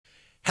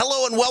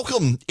Hello and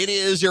welcome. It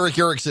is Eric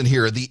Erickson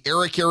here, the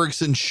Eric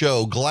Erickson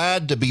Show.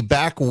 Glad to be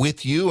back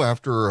with you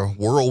after a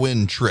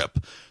whirlwind trip.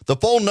 The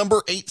phone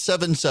number,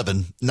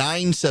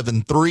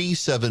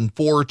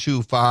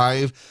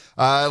 877-973-7425.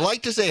 I'd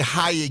like to say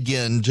hi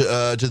again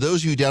to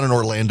those of you down in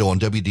Orlando on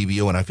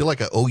WDBO, and I feel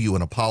like I owe you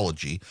an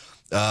apology.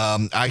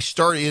 I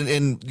started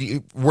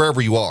in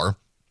wherever you are.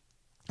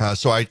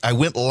 So I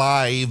went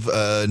live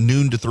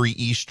noon to 3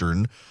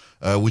 Eastern,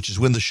 which is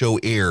when the show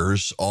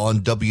airs on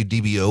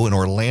WDBO in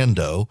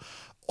Orlando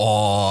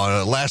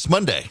on last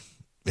Monday.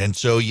 And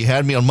so you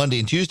had me on Monday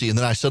and Tuesday, and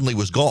then I suddenly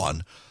was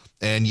gone.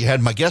 And you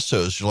had my guest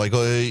host. You're like,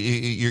 oh,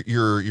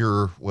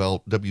 you're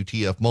well,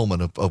 WTF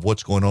moment of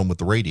what's going on with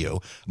the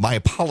radio. My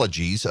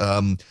apologies.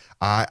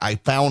 I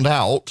found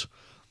out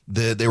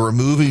that they were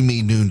moving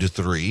me noon to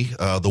 3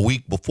 the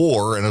week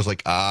before, and I was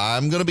like,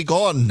 I'm going to be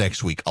gone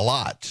next week a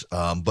lot.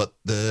 But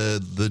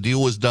the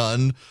deal was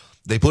done.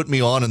 They put me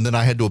on, and then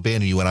I had to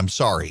abandon you, and I'm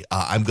sorry.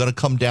 I'm going to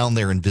come down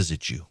there and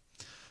visit you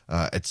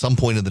at some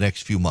point in the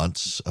next few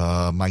months.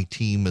 My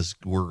team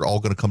we're all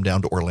going to come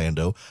down to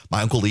Orlando.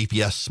 My Uncle Leaf,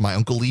 yes, my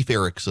Uncle Leaf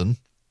Erickson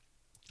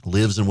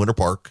lives in Winter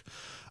Park,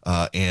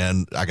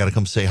 and I got to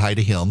come say hi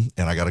to him,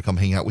 and I got to come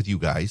hang out with you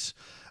guys,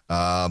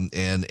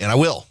 and I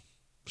will.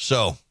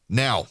 So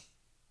now,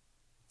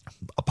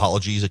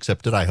 apologies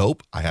accepted, I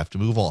hope. I have to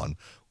move on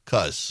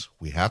because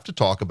we have to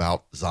talk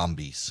about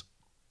zombies.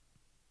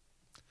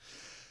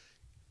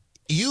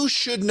 You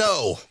should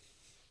know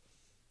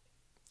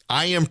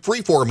I am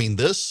freeforming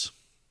this.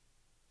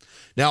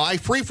 Now, I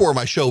freeform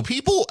my show.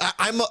 People,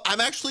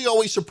 I'm actually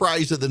always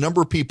surprised at the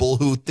number of people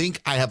who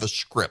think I have a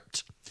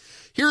script.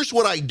 Here's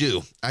what I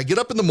do. I get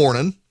up in the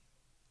morning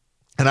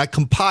and I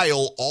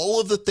compile all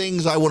of the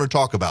things I want to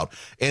talk about.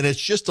 And it's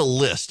just a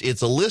list.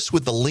 It's a list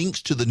with the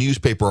links to the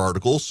newspaper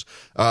articles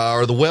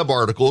or the web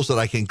articles that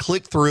I can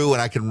click through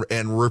and I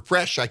can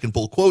refresh. I can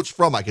pull quotes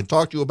from. I can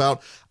talk to you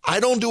about. I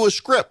don't do a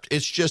script.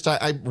 It's just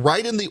I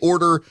write in the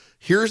order.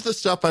 Here's the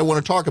stuff I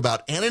want to talk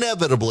about. And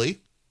inevitably,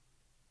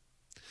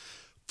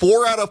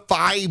 4 out of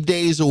 5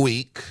 days a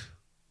week,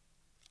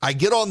 I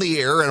get on the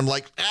air and I'm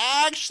like,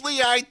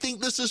 actually, I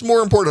think this is more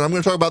important. I'm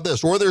going to talk about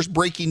this. Or there's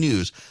breaking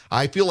news.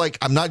 I feel like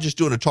I'm not just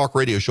doing a talk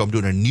radio show. I'm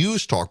doing a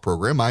news talk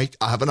program. I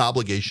have an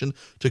obligation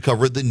to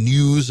cover the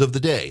news of the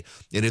day.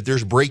 And if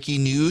there's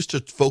breaking news, to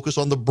focus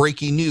on the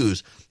breaking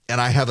news. And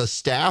I have a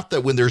staff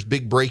that when there's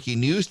big breaking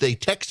news, they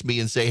text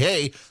me and say,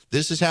 hey,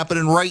 this is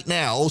happening right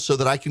now so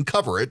that I can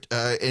cover it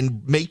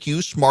and make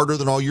you smarter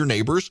than all your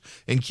neighbors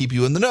and keep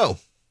you in the know.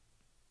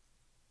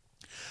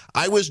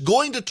 I was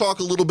going to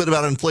talk a little bit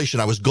about inflation.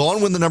 I was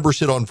gone when the numbers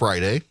hit on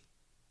Friday,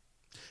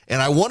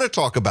 and I want to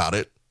talk about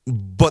it,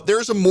 but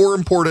there's a more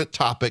important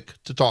topic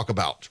to talk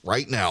about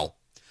right now: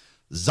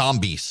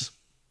 zombies.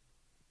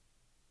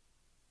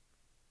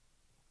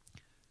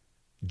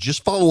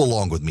 Just follow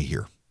along with me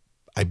here.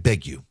 I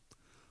beg you,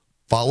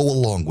 follow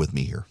along with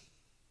me here.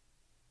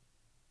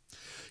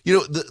 You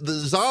know, the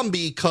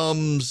zombie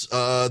comes,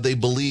 they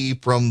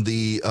believe, from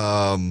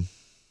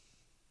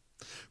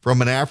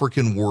an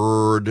African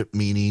word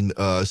meaning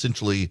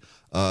essentially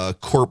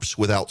corpse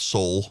without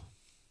soul.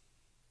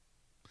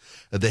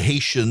 The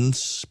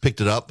Haitians picked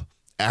it up,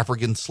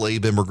 African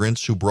slave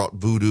immigrants who brought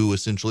voodoo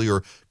essentially,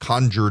 or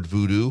conjured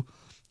voodoo,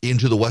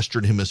 into the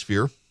Western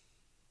Hemisphere.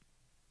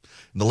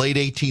 In the late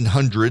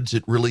 1800s,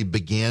 it really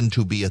began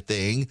to be a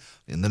thing.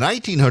 In the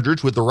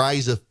 1900s, with the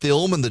rise of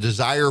film and the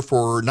desire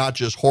for not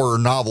just horror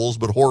novels,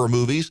 but horror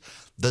movies,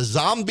 the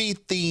zombie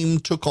theme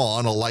took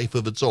on a life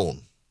of its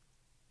own.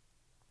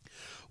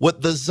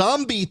 What the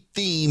zombie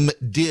theme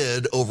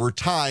did over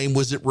time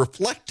was it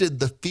reflected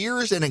the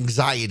fears and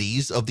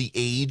anxieties of the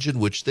age in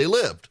which they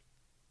lived.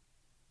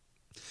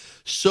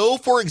 So,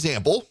 for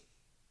example,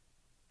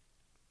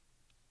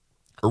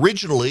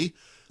 originally,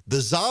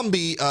 the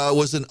zombie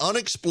was an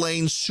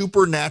unexplained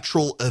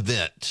supernatural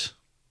event.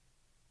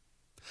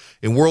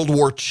 In World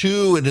War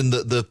II and in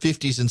the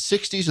 50s and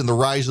 60s and the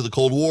rise of the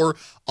Cold War,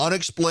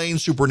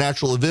 unexplained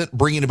supernatural event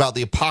bringing about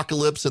the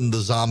apocalypse and the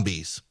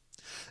zombies.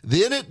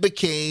 Then it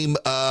became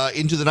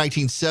into the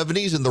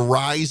 1970s and the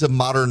rise of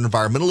modern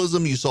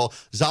environmentalism. You saw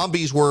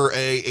zombies were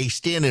a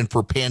stand-in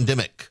for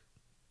pandemic.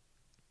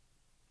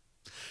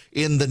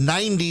 In the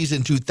 90s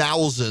and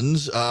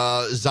 2000s,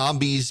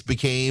 zombies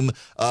became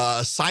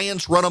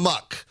science run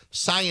amok.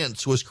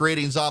 Science was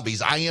creating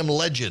zombies. I Am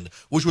Legend,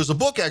 which was a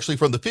book actually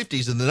from the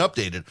 50s and then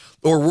updated.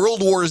 Or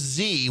World War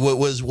Z, what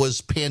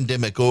was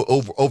pandemic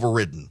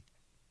overridden.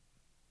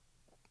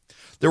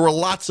 There were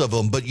lots of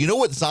them, but you know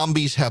what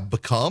zombies have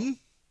become?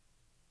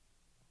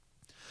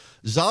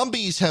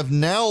 Zombies have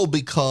now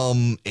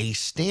become a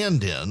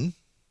stand-in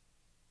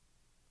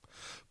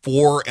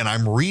for, and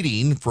I'm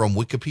reading from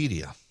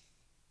Wikipedia,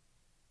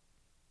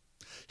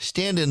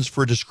 stand-ins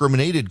for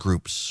discriminated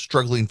groups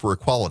struggling for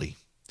equality.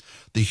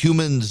 The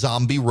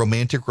human-zombie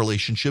romantic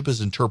relationship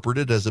is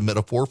interpreted as a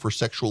metaphor for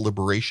sexual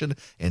liberation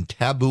and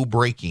taboo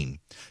breaking,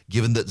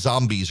 given that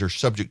zombies are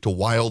subject to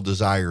wild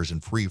desires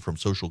and free from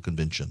social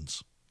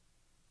conventions.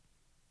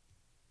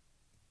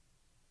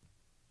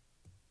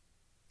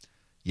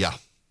 Yeah.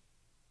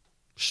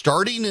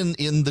 Starting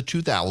in the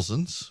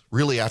 2000s,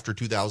 really after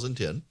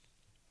 2010,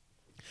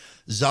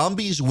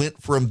 zombies went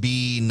from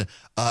being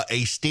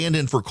a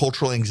stand-in for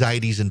cultural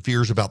anxieties and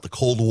fears about the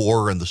Cold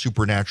War and the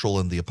supernatural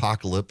and the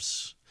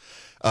apocalypse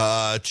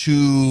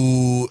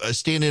to a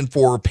stand-in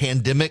for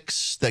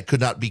pandemics that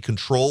could not be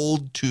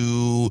controlled,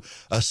 to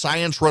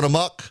science run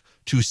amok,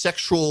 to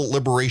sexual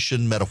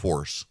liberation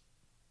metaphors.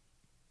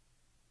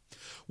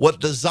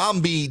 What the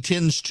zombie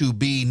tends to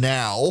be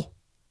now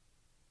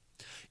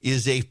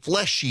is a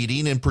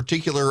flesh-eating, in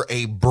particular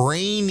a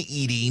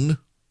brain-eating,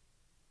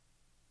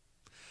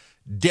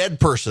 dead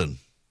person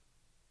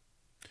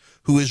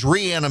who is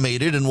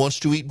reanimated and wants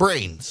to eat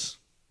brains.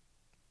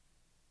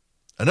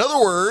 In other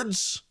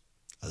words,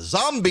 a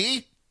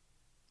zombie,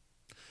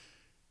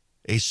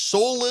 a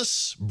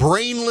soulless,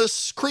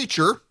 brainless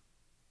creature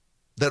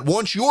that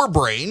wants your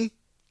brain,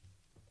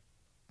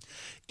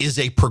 is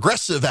a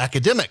progressive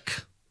academic.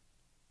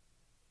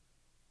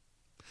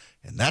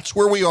 And that's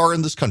where we are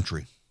in this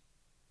country.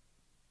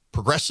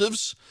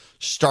 Progressives,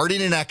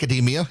 starting in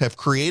academia, have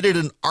created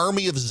an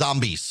army of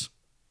zombies.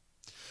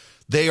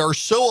 They are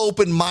so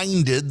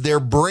open-minded, their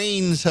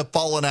brains have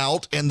fallen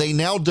out, and they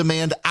now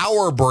demand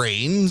our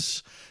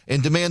brains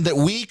and demand that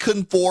we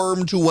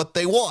conform to what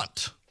they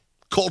want.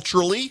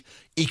 Culturally,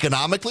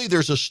 economically,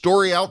 there's a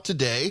story out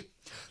today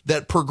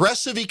that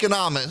progressive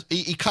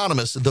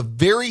economists, the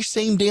very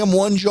same damn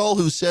ones, y'all,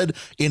 who said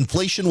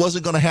inflation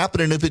wasn't going to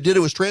happen, and if it did,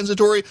 it was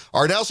transitory,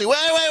 are now saying,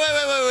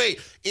 wait.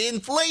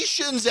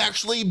 Inflation's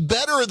actually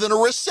better than a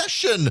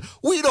recession.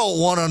 We don't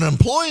want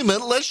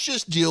unemployment. Let's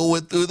just deal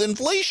with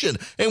inflation,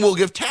 and we'll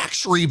give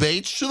tax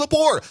rebates to the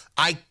poor.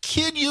 I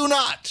kid you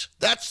not.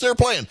 That's their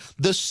plan.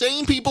 The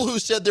same people who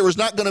said there was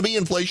not going to be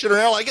inflation are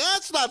now like,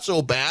 that's not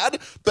so bad,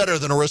 better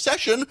than a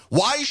recession.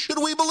 Why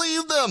should we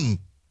believe them?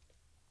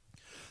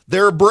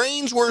 Their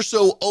brains were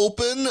so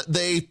open,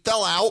 they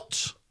fell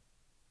out.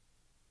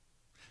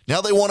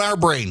 Now they want our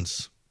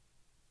brains.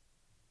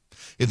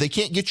 If they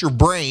can't get your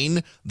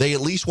brain, they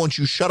at least want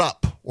you shut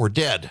up or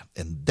dead.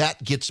 And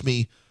that gets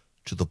me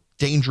to the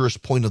dangerous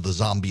point of the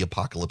zombie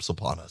apocalypse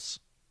upon us.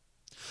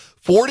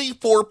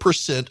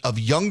 44% of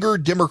younger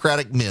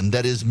Democratic men,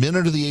 that is men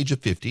under the age of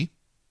 50,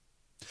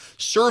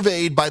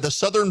 surveyed by the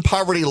Southern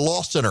Poverty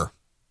Law Center,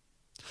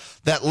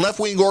 that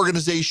left-wing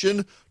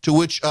organization to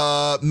which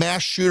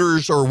mass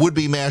shooters or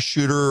would-be mass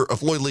shooter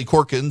Floyd Lee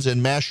Corkins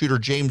and mass shooter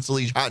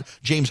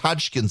James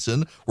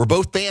Hodgkinson were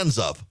both fans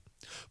of.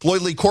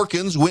 Floyd Lee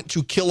Corkins went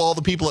to kill all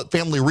the people at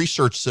Family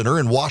Research Center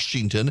in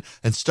Washington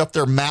and stuffed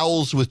their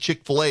mouths with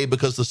Chick-fil-A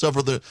because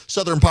the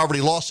Southern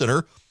Poverty Law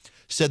Center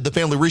said the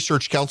Family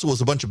Research Council was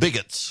a bunch of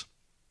bigots.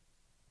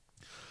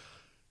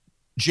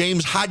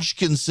 James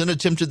Hodgkinson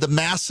attempted the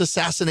mass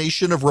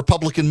assassination of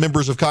Republican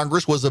members of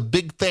Congress, was a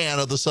big fan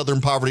of the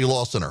Southern Poverty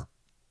Law Center.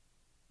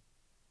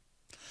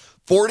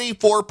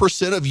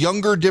 44% of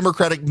younger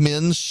Democratic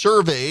men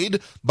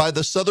surveyed by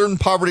the Southern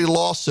Poverty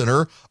Law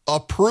Center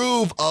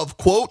approve of,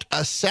 quote,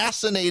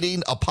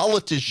 assassinating a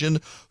politician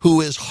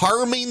who is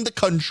harming the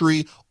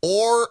country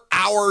or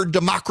our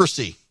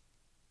democracy.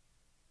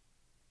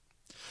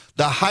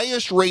 The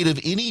highest rate of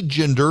any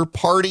gender,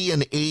 party,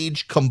 and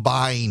age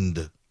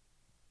combined.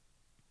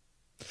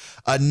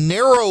 A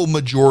narrow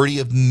majority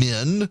of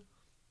men,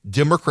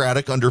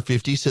 Democratic under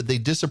 50, said they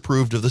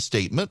disapproved of the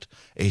statement.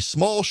 A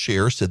small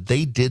share said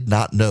they did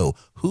not know.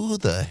 Who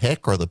the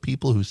heck are the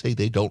people who say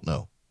they don't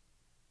know?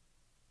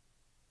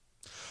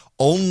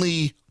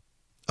 Only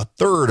a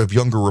third of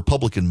younger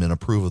Republican men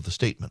approve of the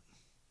statement.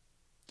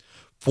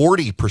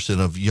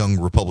 40% of young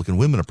Republican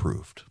women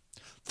approved.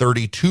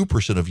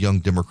 32% of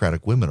young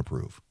Democratic women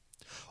approve.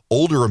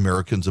 Older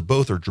Americans of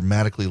both are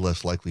dramatically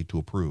less likely to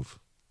approve.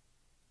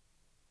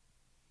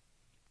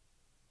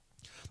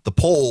 The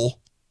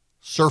poll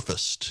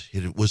surfaced.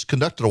 It was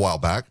conducted a while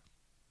back,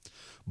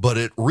 but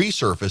it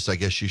resurfaced, I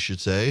guess you should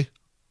say,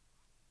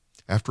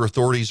 after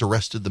authorities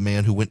arrested the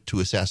man who went to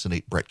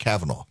assassinate Brett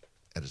Kavanaugh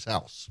at his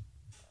house.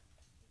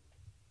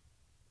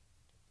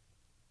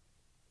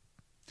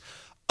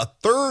 A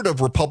third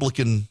of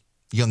Republican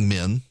young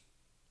men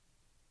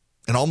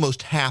and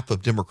almost half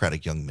of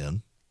Democratic young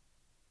men.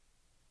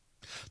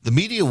 The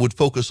media would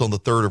focus on the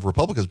third of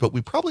Republicans, but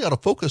we probably ought to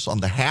focus on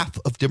the half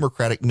of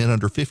Democratic men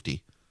under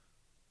 50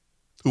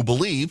 who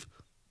believe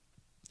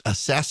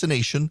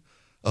assassination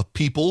of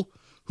people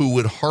who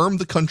would harm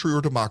the country or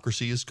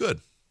democracy is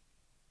good,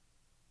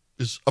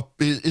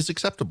 is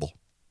acceptable.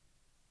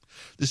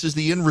 This is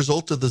the end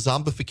result of the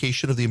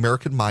zombification of the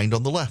American mind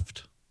on the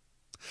left,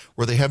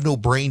 where they have no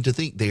brain to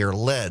think. They are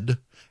led,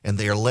 and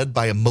they are led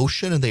by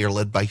emotion, and they are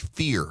led by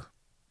fear.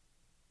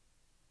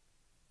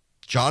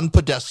 John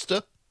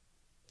Podesta,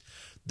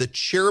 the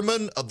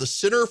chairman of the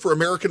Center for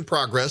American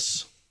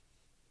Progress,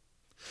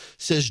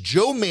 says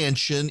Joe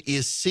Manchin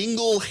is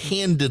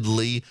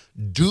single-handedly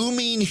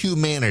dooming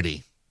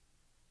humanity.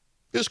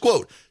 This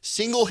quote,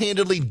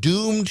 single-handedly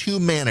doomed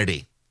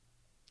humanity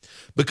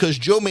because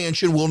Joe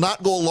Manchin will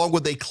not go along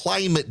with a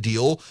climate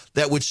deal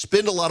that would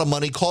spend a lot of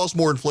money, cause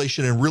more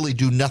inflation, and really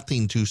do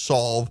nothing to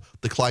solve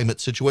the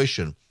climate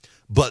situation.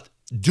 But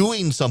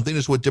Doing something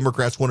is what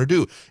Democrats want to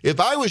do. If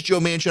I was Joe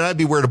Manchin, I'd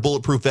be wearing a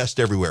bulletproof vest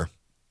everywhere.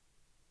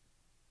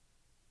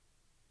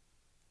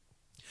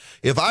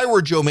 If I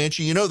were Joe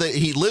Manchin, you know that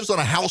he lives on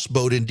a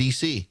houseboat in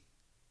D.C.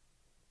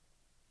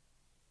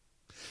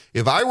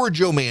 If I were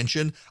Joe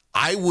Manchin,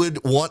 I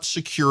would want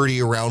security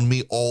around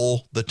me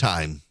all the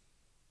time.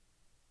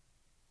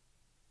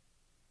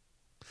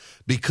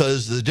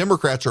 Because the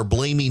Democrats are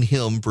blaming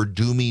him for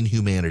dooming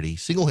humanity,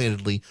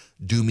 single-handedly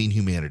dooming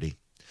humanity.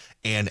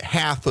 And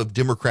half of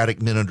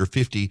Democratic men under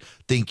 50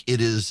 think it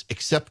is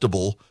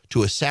acceptable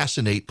to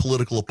assassinate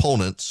political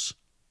opponents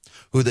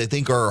who they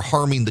think are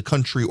harming the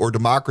country or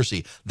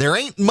democracy. There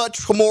ain't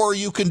much more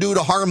you can do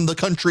to harm the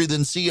country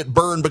than see it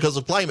burn because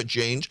of climate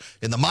change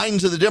in the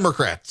minds of the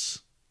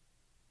Democrats.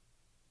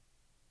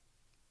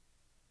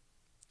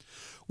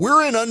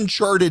 We're in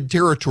uncharted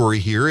territory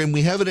here, and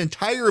we have an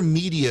entire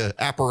media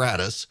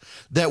apparatus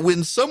that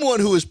when someone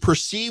who is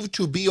perceived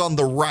to be on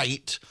the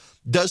right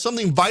does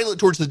something violent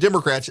towards the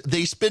Democrats,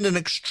 they spend an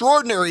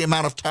extraordinary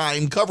amount of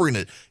time covering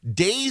it.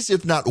 Days,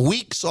 if not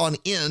weeks on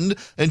end,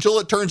 until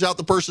it turns out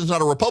the person's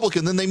not a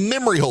Republican, then they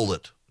memory hold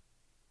it.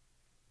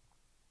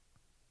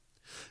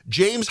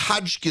 James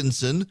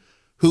Hodgkinson,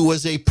 who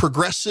was a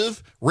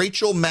progressive,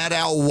 Rachel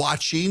Maddow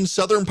watching,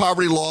 Southern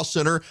Poverty Law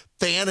Center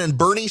fan and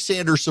Bernie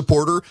Sanders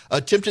supporter,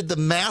 attempted the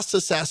mass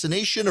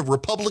assassination of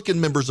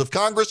Republican members of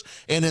Congress,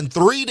 and in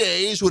 3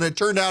 days, when it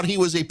turned out he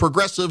was a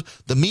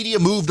progressive, the media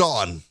moved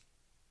on.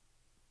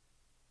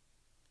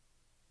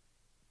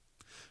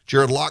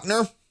 Jared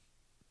Lochner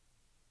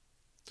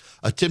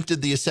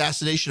attempted the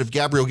assassination of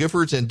Gabrielle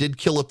Giffords and did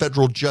kill a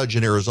federal judge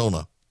in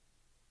Arizona.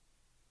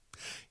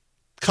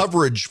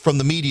 Coverage from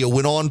the media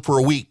went on for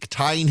a week,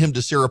 tying him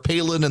to Sarah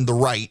Palin and the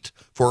right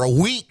for a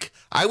week.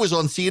 I was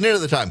on CNN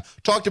at the time,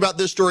 talked about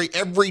this story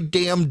every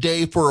damn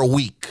day for a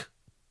week.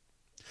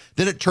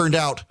 Then it turned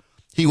out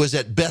he was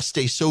at best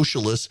a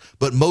socialist,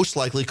 but most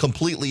likely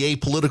completely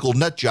apolitical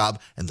nut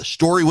job, and the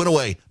story went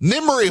away.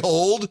 Memory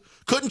hold,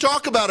 couldn't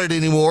talk about it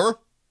anymore.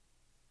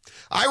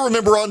 I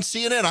remember on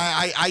CNN,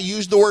 I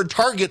used the word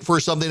target for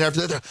something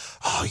after that.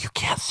 Oh, you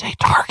can't say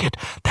target.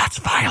 That's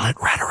violent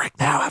rhetoric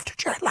now after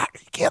Jared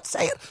Lochner. You can't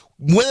say it.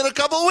 Within a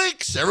couple of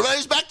weeks,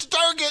 everybody's back to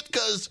target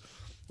because,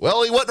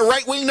 well, he wasn't a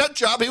right-wing nut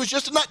job. He was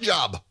just a nut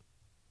job.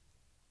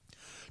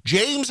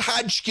 James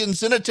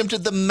Hodgkinson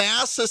attempted the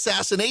mass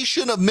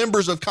assassination of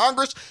members of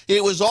Congress.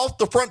 It was off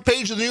the front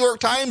page of the New York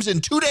Times in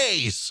 2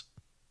 days.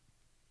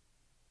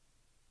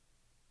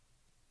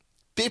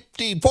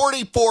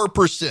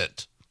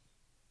 44%.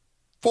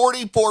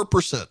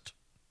 44%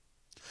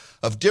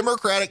 of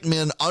Democratic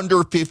men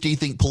under 50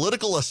 think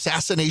political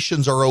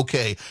assassinations are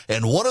okay.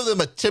 And one of them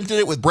attempted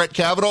it with Brett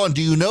Kavanaugh. And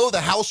do you know the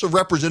House of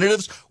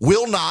Representatives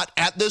will not,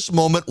 at this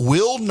moment,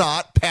 will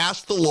not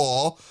pass the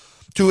law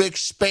to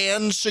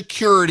expand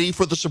security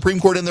for the Supreme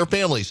Court and their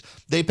families.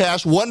 They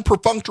passed one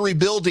perfunctory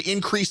bill to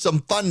increase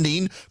some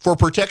funding for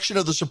protection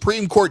of the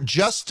Supreme Court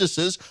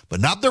justices, but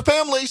not their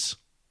families,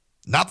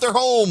 not their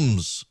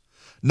homes,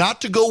 not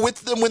to go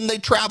with them when they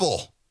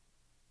travel.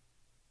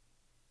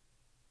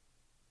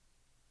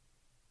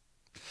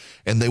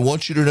 And they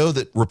want you to know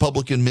that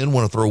Republican men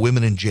want to throw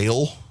women in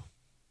jail.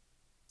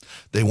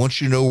 They want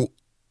you to know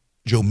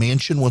Joe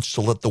Manchin wants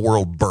to let the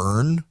world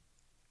burn.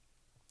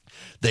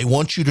 They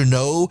want you to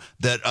know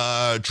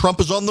that Trump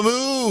is on the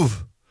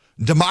move.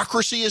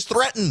 Democracy is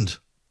threatened.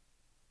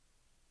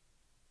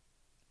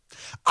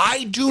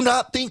 I do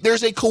not think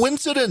there's a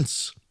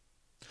coincidence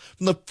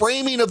from the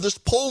framing of this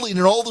polling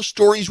and all the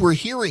stories we're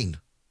hearing.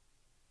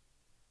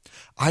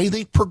 I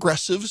think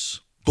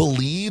progressives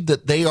believe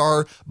that they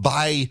are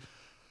by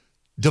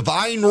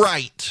divine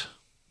right.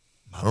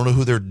 I don't know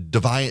who their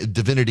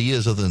divinity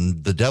is other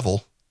than the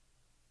devil,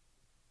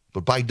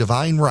 but by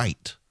divine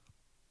right,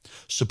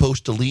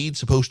 supposed to lead,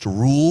 supposed to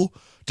rule.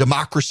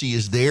 Democracy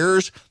is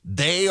theirs.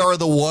 They are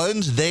the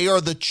ones. They are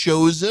the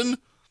chosen.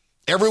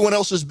 Everyone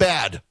else is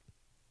bad.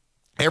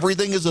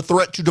 Everything is a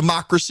threat to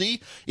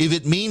democracy if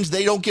it means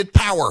they don't get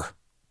power.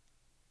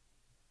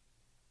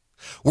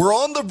 We're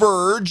on the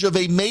verge of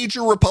a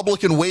major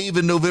Republican wave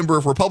in November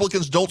if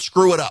Republicans don't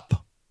screw it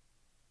up.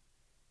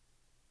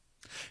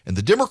 And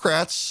the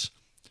Democrats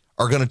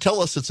are going to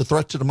tell us it's a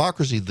threat to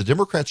democracy. The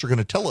Democrats are going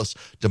to tell us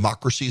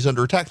democracy is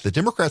under attack. The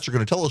Democrats are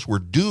going to tell us we're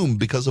doomed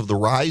because of the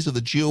rise of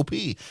the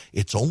GOP.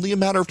 It's only a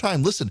matter of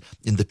time. Listen,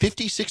 in the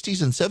 50s,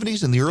 60s, and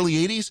 70s, and the early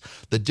 80s,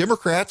 the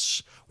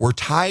Democrats were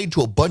tied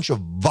to a bunch of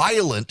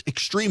violent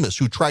extremists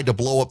who tried to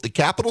blow up the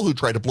Capitol, who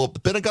tried to blow up the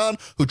Pentagon,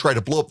 who tried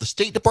to blow up the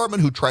State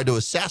Department, who tried to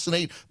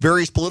assassinate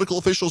various political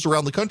officials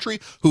around the country,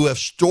 who have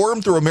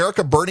stormed through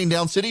America, burning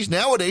down cities.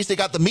 Nowadays, they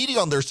got the media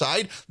on their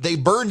side. They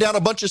burned down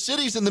a bunch of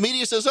cities, and the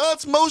media says, oh,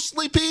 it's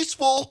mostly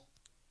peaceful.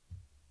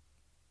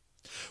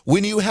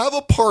 When you have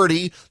a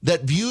party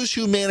that views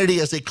humanity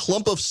as a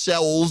clump of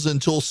cells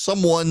until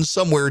someone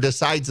somewhere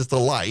decides it's a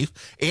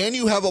life, and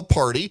you have a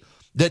party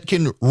that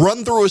can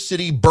run through a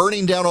city,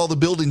 burning down all the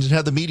buildings and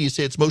have the media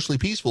say it's mostly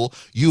peaceful,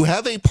 you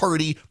have a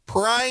party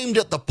primed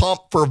at the pump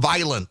for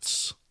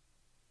violence.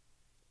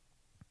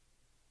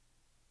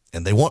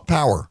 And they want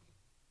power.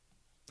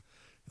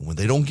 And when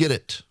they don't get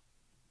it,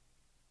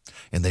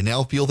 and they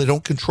now feel they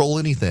don't control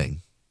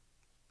anything,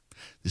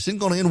 this isn't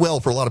going to end well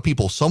for a lot of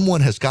people.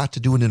 Someone has got to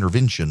do an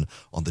intervention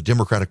on the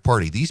Democratic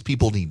Party. These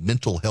people need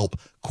mental help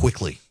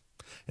quickly.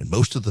 And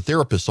most of the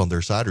therapists on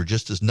their side are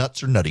just as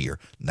nuts or nuttier,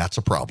 and that's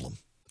a problem.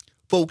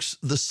 Folks,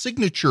 the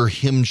signature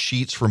hymn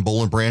sheets from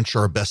Boll & Branch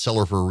are a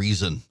bestseller for a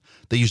reason.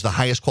 They use the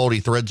highest quality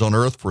threads on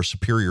earth for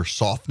superior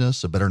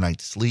softness, a better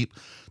night's sleep.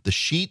 The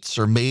sheets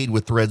are made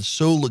with threads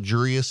so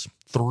luxurious,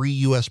 3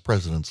 U.S.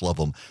 presidents love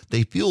them.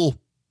 They feel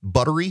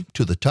buttery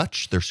to the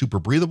touch. They're super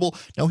breathable.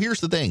 Now,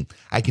 here's the thing.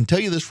 I can tell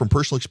you this from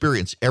personal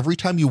experience. Every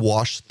time you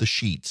wash the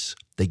sheets,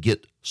 they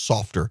get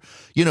softer.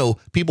 You know,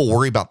 people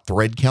worry about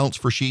thread counts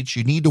for sheets.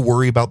 You need to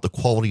worry about the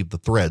quality of the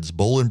threads.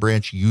 Boll &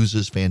 Branch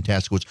uses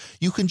fantastic ones.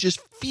 You can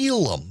just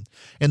feel them,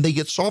 and they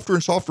get softer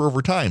and softer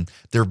over time.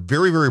 They're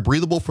very, very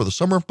breathable for the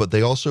summer, but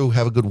they also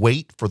have a good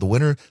weight for the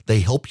winter. They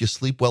help you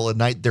sleep well at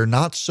night. They're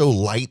not so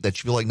light that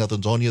you feel like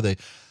nothing's on you. They're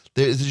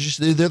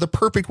the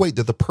perfect weight.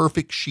 They're the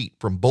perfect sheet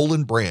from Boll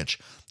 & Branch.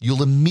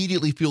 You'll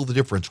immediately feel the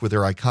difference with their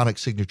iconic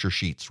signature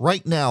sheets.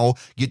 Right now,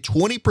 get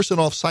 20%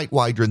 off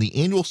site-wide during the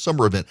annual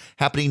summer event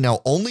happening now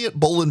only at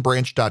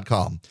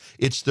bollandbranch.com.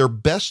 It's their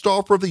best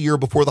offer of the year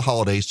before the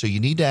holidays, so you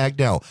need to act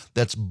now.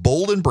 That's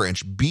Boll &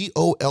 Branch,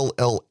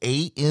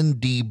 BOLLAND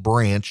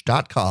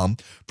branch.com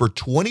for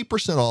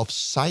 20% off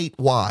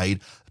site-wide.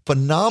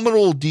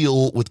 Phenomenal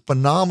deal with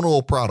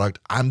phenomenal product.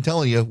 I'm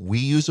telling you, we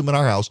use them in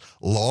our house.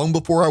 Long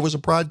before I was a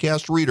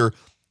podcast reader,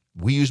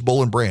 we use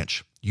Boll &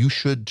 Branch. You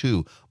should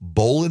too.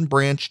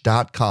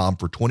 bollandbranch.com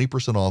for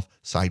 20% off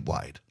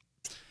site-wide.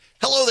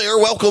 Hello there.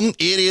 Welcome.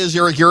 It is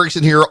Eric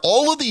Erickson here.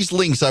 All of these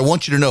links, I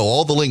want you to know,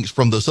 all the links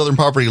from the Southern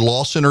Poverty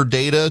Law Center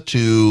data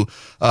to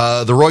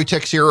the Roy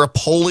Texera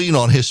polling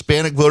on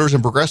Hispanic voters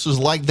and progressives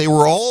alike, they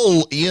were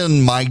all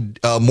in my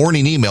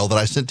morning email that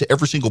I sent to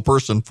every single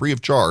person free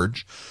of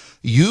charge.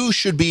 You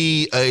should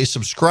be a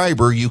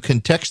subscriber. You can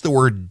text the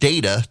word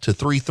data to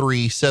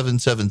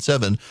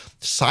 33777.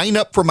 Sign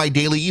up for my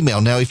daily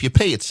email. Now, if you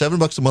pay, it's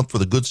 $7 a month for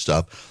the good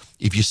stuff.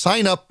 If you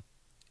sign up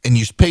and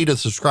you pay to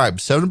subscribe,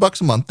 $7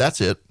 a month,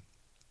 that's it.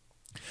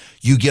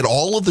 You get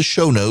all of the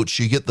show notes.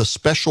 You get the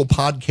special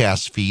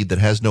podcast feed that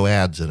has no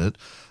ads in it.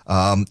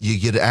 You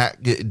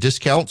get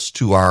discounts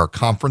to our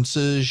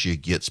conferences. You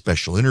get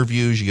special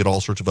interviews. You get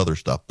all sorts of other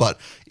stuff. But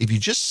if you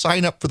just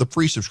sign up for the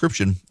free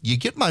subscription, you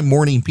get my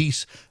morning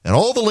piece and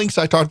all the links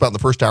I talked about in the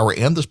first hour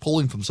and this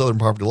polling from Southern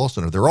Poverty Law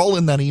Center. They're all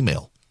in that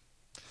email.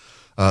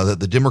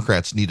 That the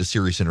Democrats need a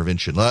serious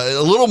intervention.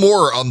 A little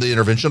more on the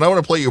intervention. I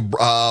want to play you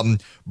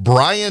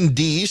Brian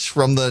Deese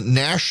from the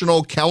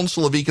National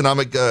Council of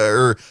Economic,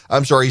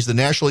 he's the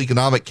National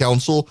Economic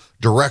Council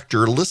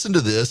Director. Listen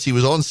to this. He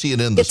was on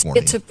CNN this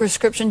morning. Get to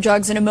prescription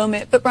drugs in a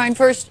moment. But Brian,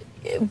 first,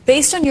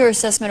 based on your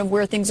assessment of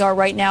where things are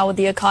right now with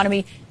the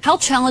economy, how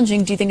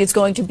challenging do you think it's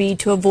going to be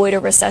to avoid a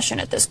recession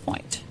at this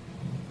point?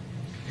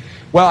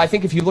 Well, I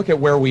think if you look at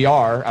where we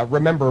are,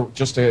 remember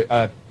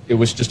it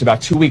was just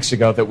about 2 weeks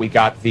ago that we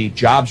got the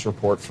jobs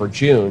report for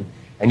June,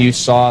 and you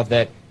saw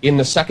that in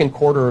the second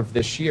quarter of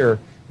this year,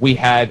 we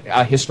had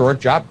historic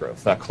job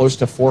growth, close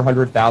to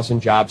 400,000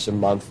 jobs a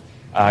month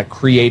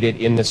created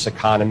in this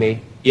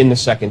economy in the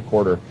second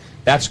quarter.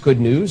 That's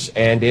good news,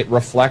 and it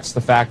reflects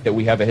the fact that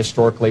we have a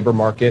historic labor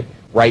market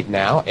right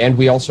now, and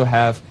we also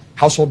have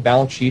household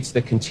balance sheets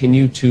that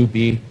continue to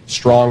be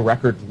strong,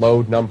 record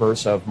low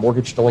numbers of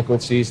mortgage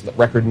delinquencies,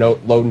 record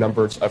low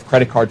numbers of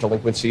credit card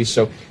delinquencies.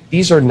 So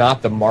these are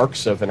not the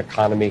marks of an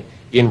economy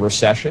in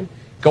recession.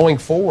 Going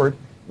forward,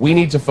 we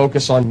need to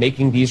focus on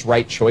making these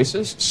right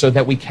choices so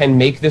that we can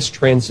make this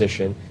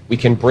transition. We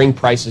can bring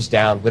prices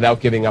down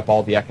without giving up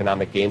all the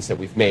economic gains that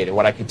we've made. And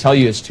what I can tell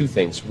you is two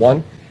things.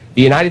 One,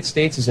 the United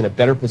States is in a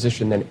better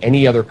position than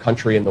any other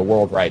country in the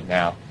world right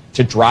now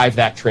to drive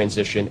that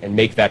transition and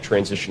make that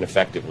transition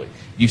effectively.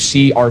 You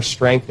see our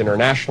strength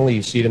internationally,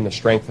 you see it in the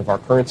strength of our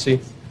currency.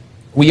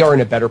 We are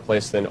in a better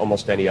place than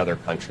almost any other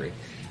country.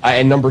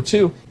 And number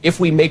two,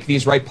 if we make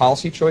these right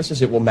policy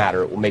choices, it will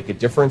matter. It will make a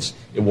difference.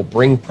 It will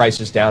bring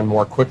prices down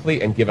more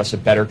quickly and give us a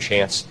better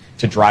chance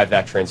to drive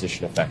that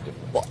transition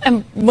effectively. Well,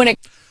 and when it...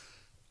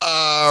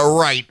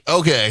 Right.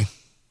 Okay.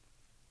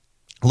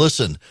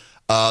 Listen.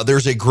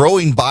 There's a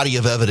growing body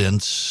of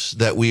evidence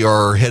that we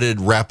are headed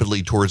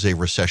rapidly towards a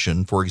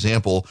recession. For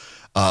example,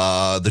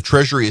 the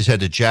Treasury has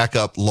had to jack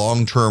up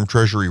long-term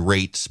Treasury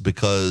rates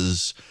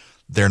because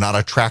they're not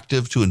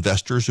attractive to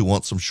investors who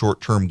want some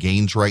short-term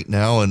gains right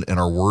now and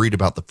are worried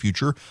about the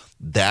future.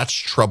 That's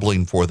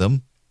troubling for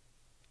them.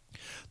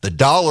 The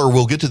dollar,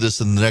 we'll get to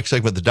this in the next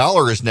segment, the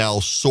dollar is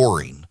now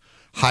soaring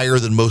higher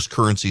than most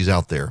currencies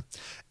out there.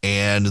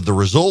 And the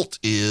result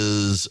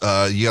is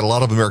you got a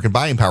lot of American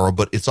buying power,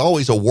 but it's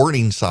always a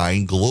warning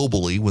sign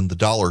globally when the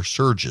dollar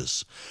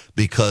surges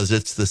because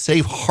it's the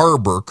safe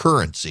harbor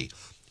currency.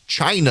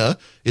 China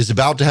is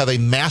about to have a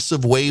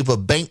massive wave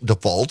of bank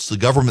defaults. The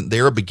government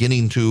there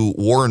beginning to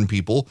warn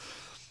people.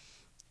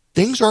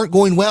 Things aren't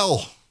going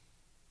well.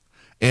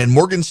 And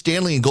Morgan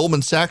Stanley and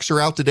Goldman Sachs are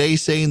out today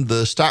saying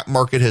the stock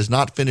market has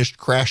not finished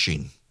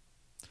crashing.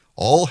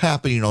 All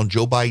happening on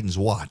Joe Biden's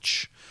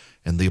watch.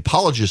 And the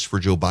apologists for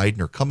Joe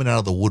Biden are coming out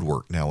of the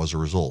woodwork now as a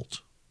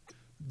result.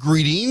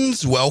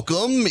 Greetings,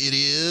 welcome. It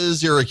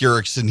is Eric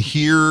Erickson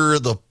here.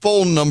 The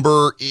phone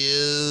number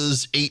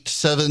is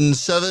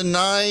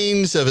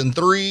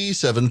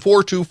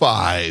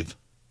 877-973-7425.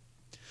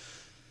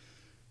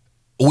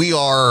 We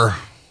are,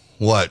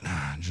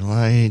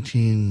 July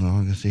 18,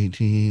 August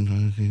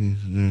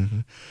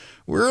 18.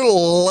 We're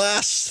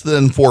less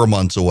than 4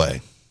 months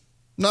away.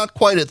 Not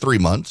quite at 3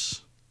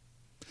 months,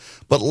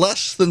 but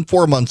less than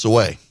 4 months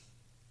away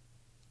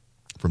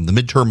from the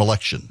midterm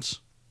elections.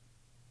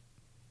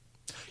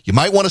 You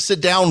might want to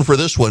sit down for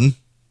this one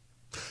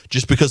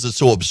just because it's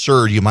so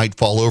absurd. You might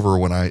fall over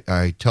when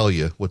I tell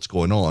you what's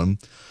going on.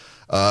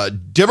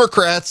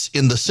 Democrats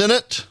in the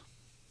Senate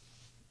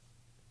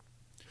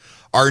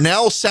are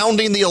now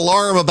sounding the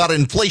alarm about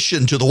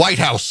inflation to the White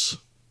House.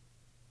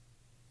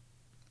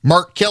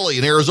 Mark Kelly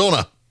in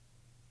Arizona.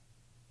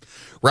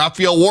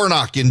 Raphael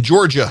Warnock in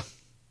Georgia.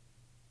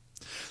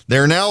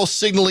 They're now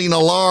signaling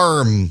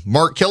alarm.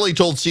 Mark Kelly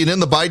told CNN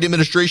the Biden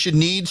administration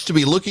needs to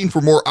be looking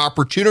for more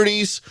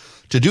opportunities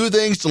to do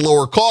things to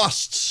lower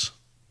costs.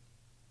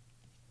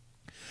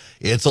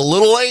 It's a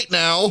little late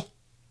now.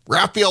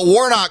 Raphael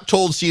Warnock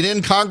told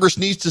CNN Congress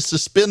needs to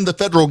suspend the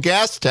federal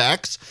gas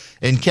tax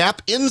and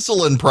cap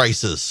insulin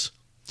prices.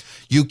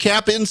 You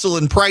cap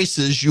insulin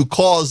prices, you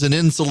cause an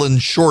insulin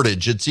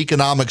shortage. It's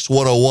economics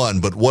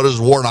 101, but what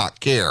does Warnock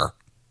care?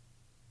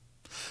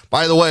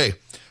 By the way,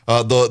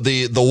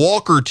 the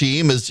Walker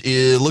team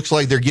it looks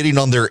like they're getting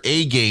on their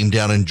A game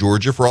down in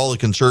Georgia for all the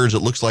concerns. It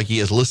looks like he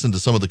has listened to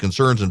some of the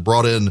concerns and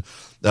brought in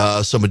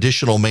some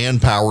additional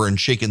manpower and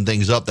shaken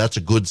things up. That's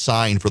a good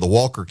sign for the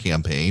Walker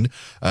campaign.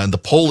 And the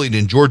polling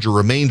in Georgia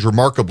remains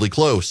remarkably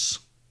close.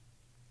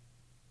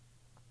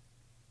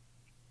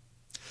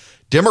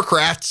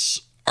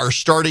 Democrats are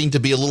starting to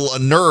be a little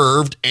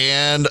unnerved,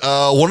 and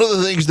one of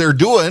the things they're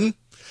doing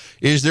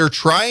is they're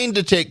trying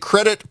to take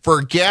credit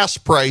for gas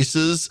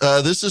prices.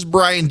 This is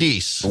Brian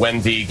Deese. When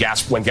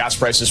gas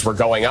prices were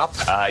going up,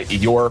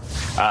 your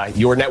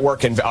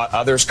network and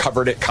others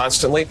covered it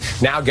constantly.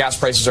 Now gas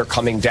prices are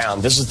coming down.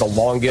 This is the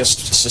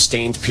longest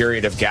sustained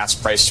period of gas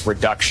price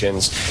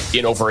reductions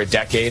in over a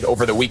decade.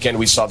 Over the weekend,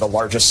 we saw the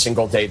largest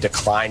single-day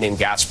decline in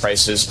gas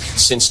prices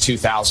since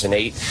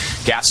 2008.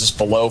 Gas is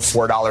below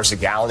 $4 a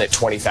gallon at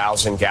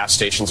 20,000 gas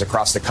stations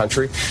across the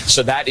country.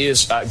 So that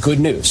is good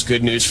news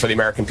for the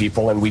American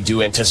people, and we do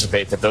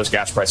anticipate that those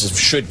gas prices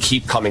should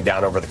keep coming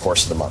down over the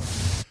course of the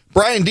month.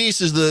 Brian Deese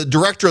is the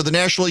director of the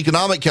National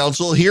Economic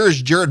Council. Here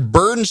is Jared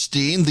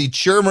Bernstein, the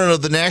chairman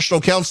of the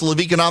National Council of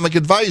Economic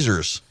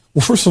Advisors.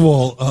 Well, first of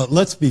all,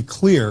 let's be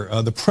clear.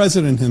 The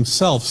president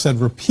himself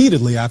said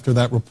repeatedly after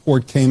that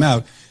report came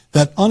out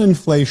that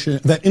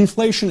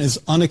inflation is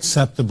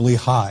unacceptably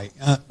high.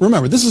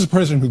 Remember, this is a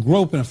president who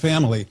grew up in a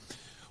family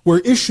where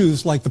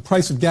issues like the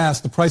price of gas,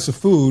 the price of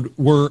food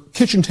were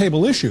kitchen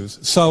table issues.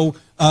 So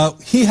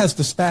he has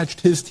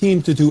dispatched his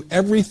team to do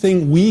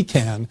everything we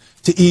can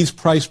to ease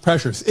price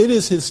pressures. It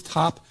is his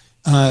top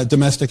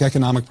domestic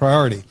economic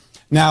priority.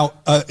 Now,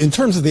 in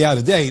terms of the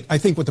out-of-date, I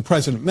think what the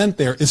president meant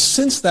there is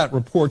since that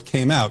report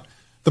came out,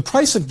 the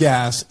price of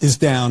gas is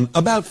down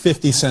about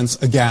 50 cents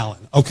a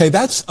gallon. Okay,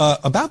 that's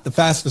about the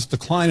fastest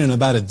decline in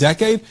about a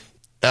decade.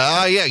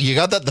 Yeah, you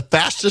got that. The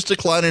fastest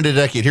decline in a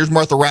decade. Here's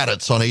Martha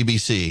Raddatz on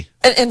ABC.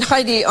 And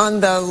Heidi, on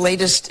the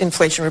latest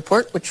inflation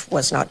report, which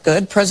was not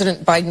good,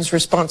 President Biden's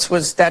response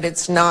was that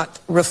it's not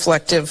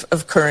reflective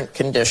of current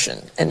condition.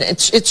 And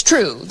it's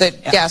true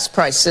that gas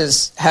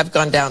prices have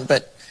gone down,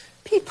 but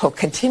people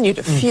continue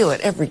to feel it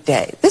every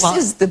day. This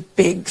is the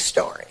big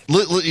story.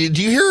 Do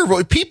you hear?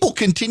 People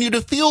continue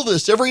to feel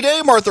this every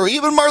day, Martha.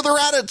 Even Martha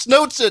Raddatz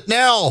notes it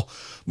now.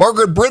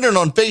 Margaret Brennan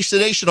on Face the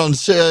Nation on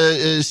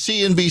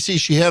CNBC,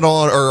 she had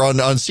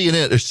on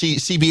CNN or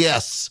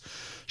CBS,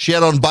 she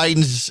had on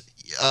Biden's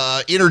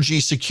energy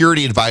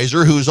security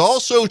advisor, who's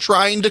also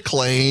trying to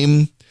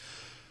claim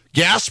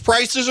gas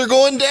prices are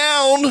going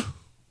down.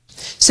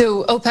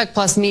 So OPEC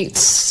Plus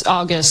meets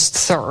August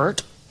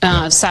 3rd.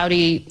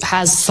 Saudi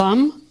has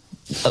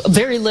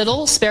very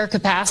little spare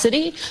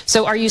capacity.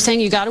 So are you saying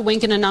you got a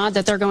wink and a nod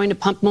that they're going to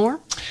pump more?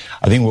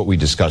 I think what we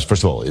discussed,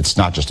 first of all, it's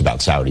not just about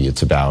Saudi.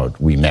 It's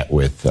about, we met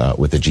with the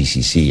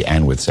GCC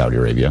and with Saudi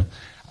Arabia.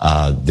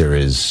 I'm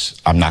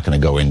not going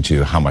to go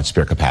into how much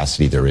spare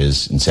capacity there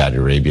is in Saudi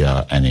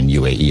Arabia and in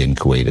UAE and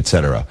Kuwait, et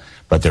cetera.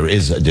 But there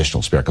is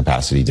additional spare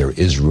capacity. There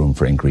is room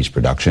for increased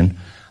production.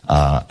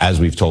 As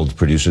we've told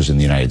producers in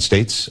the United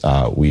States,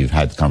 we've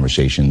had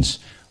conversations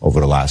over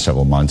the last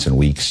several months and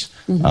weeks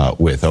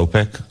with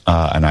OPEC,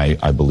 and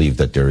I believe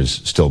that there is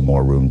still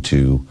more room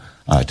to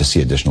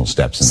see additional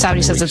steps. In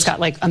Saudi says weeks. It's got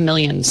like 1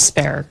 million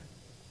spare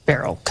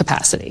barrel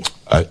capacity.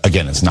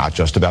 Again, it's not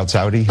just about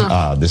Saudi.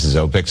 This is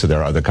OPEC, so there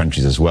are other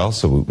countries as well.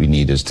 So what we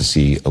need is to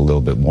see a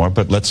little bit more.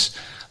 But let's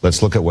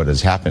look at what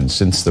has happened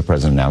since the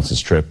president announced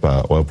his trip.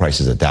 Oil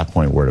prices at that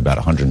point were at about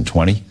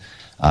 120.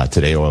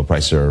 Today, oil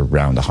prices are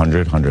around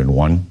 $100,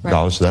 $101.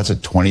 Right. So that's a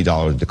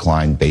 $20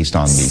 decline based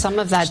on the Some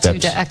of that steps. due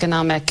to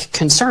economic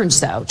concerns,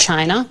 though.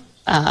 China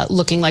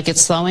looking like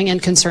it's slowing,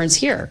 and concerns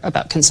here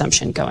about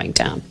consumption going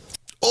down.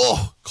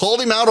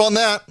 Called him out on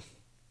that.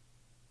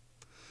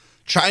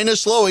 China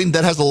slowing,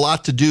 that has a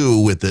lot to do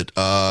with it.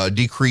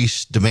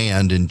 Decreased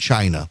demand in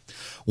China.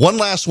 One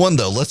last one,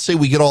 though. Let's say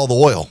we get all the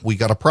oil. We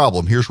got a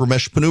problem. Here's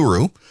Ramesh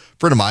Ponnuru,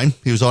 friend of mine.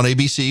 He was on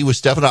ABC with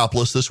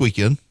Stephanopoulos this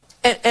weekend.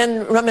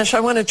 And Ramesh, I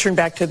want to turn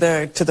back to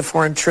the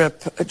foreign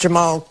trip.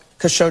 Jamal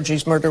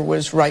Khashoggi's murder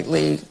was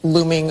rightly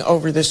looming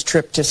over this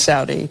trip to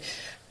Saudi.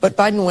 But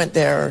Biden went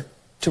there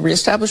to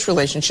reestablish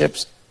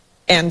relationships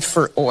and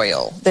for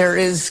oil. There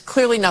is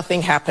clearly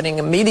nothing happening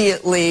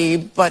immediately,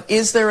 but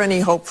is there any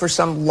hope for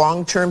some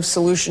long-term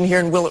solution here,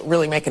 and will it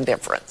really make a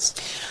difference?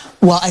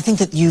 Well, I think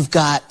that you've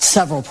got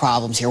several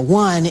problems here.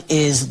 One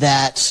is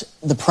that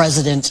the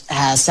president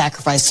has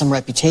sacrificed some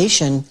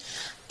reputation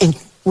in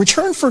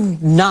return for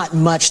not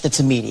much that's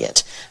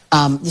immediate.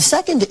 The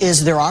second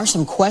is there are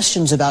some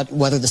questions about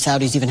whether the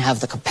Saudis even have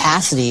the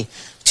capacity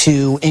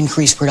to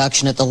increase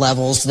production at the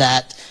levels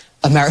that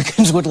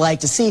Americans would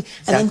like to see.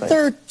 Exactly. And then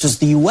third, does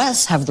the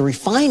U.S. have the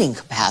refining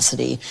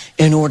capacity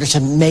in order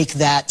to make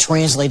that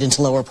translate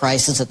into lower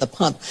prices at the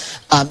pump?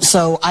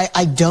 So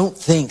I don't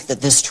think that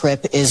this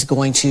trip is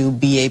going to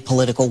be a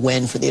political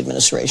win for the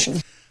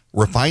administration.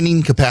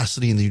 Refining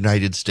capacity in the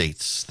United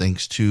States,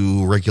 thanks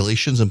to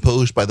regulations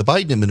imposed by the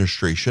Biden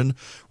administration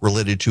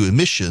related to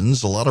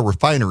emissions. A lot of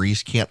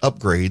refineries can't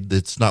upgrade.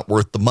 It's not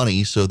worth the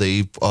money, so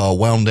they've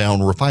wound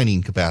down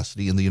refining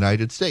capacity in the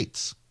United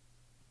States.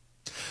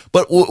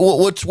 But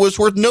what's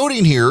worth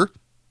noting here,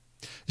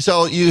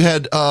 so you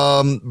had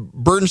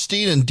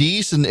Bernstein and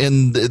Deese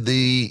and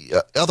the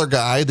other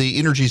guy, the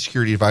energy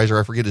security advisor,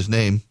 I forget his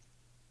name,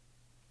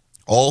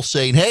 all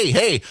saying,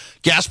 hey,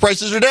 gas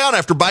prices are down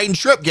after Biden's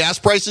trip. Gas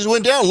prices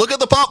went down. Look at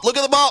the pump. Look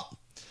at the pump.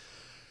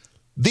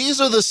 These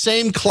are the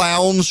same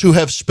clowns who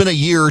have spent a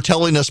year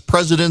telling us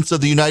presidents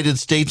of the United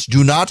States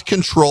do not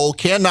control,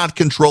 cannot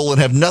control, and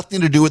have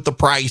nothing to do with the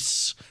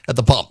price at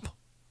the pump.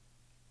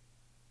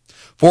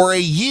 For a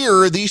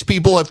year, these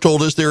people have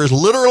told us there is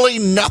literally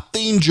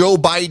nothing Joe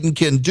Biden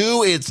can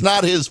do. It's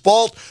not his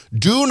fault.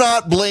 Do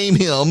not blame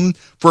him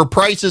for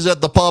prices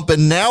at the pump.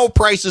 And now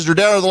prices are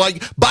down. They're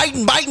like,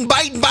 Biden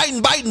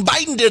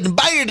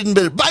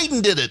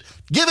did it.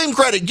 Give him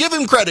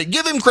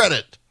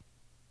credit.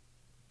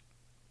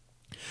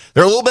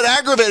 They're a little bit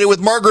aggravated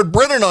with Margaret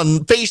Brennan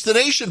on Face the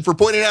Nation for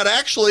pointing out,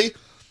 actually,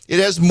 it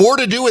has more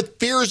to do with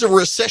fears of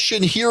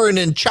recession here and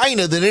in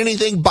China than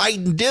anything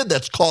Biden did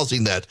that's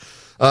causing that.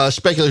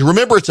 Speculation.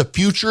 Remember, it's a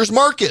futures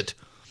market.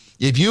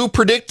 If you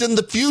predict in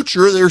the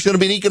future there's going to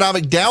be an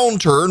economic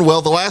downturn,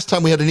 well, the last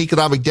time we had an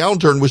economic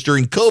downturn was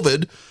during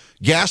COVID.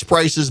 Gas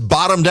prices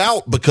bottomed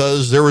out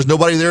because there was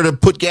nobody there to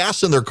put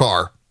gas in their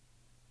car.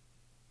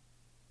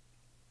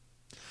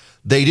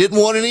 They didn't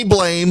want any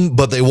blame,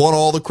 but they want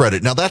all the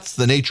credit. Now, that's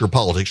the nature of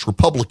politics.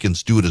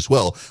 Republicans do it as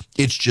well.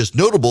 It's just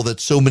notable that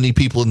so many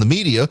people in the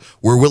media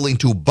were willing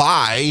to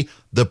buy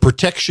the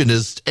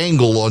protectionist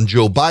angle on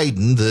Joe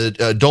Biden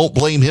that don't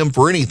blame him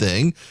for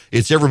anything.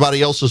 It's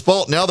everybody else's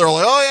fault. Now they're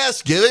like, oh,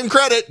 yes, give him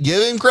credit.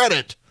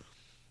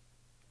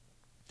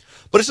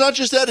 But it's not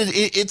just that.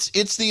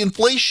 It's the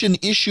inflation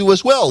issue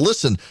as well.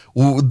 Listen,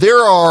 there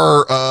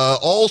are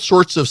all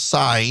sorts of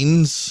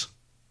signs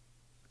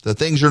that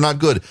things are not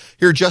good.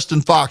 Here, Justin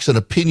Fox, an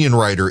opinion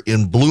writer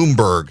in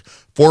Bloomberg,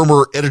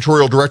 former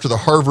editorial director of the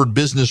Harvard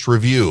Business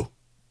Review.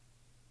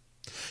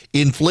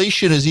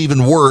 Inflation is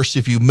even worse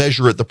if you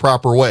measure it the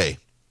proper way.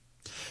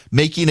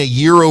 Making a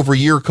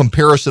year-over-year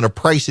comparison of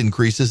price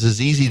increases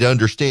is easy to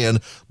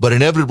understand, but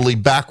inevitably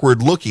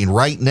backward-looking.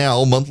 Right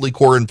now, monthly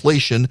core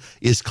inflation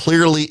is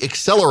clearly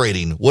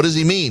accelerating. What does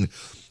he mean?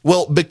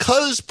 Well,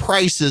 because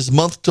prices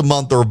month to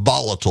month are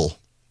volatile,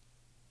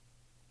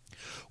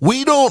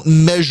 we don't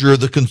measure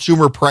the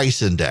consumer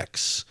price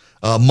index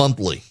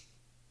monthly.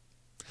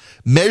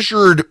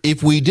 Measured,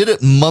 if we did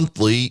it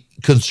monthly,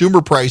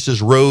 consumer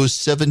prices rose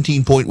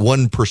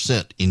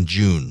 17.1% in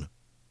June.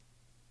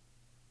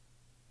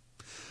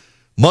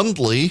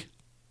 Monthly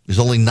is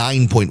only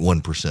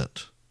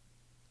 9.1%.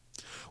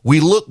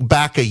 We look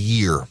back a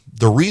year.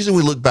 The reason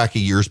we look back a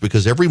year is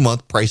because every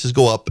month prices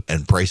go up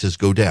and prices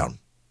go down.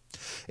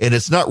 And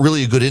it's not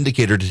really a good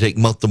indicator to take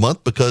month to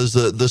month because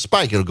the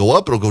spike, it'll go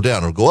up, it'll go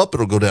down, it'll go up,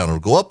 it'll go down, it'll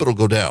go up, it'll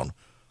go down.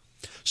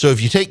 So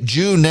if you take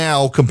June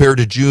now compared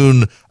to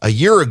June a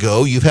year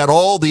ago, you've had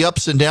all the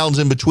ups and downs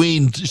in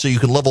between so you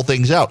can level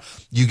things out.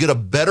 You get a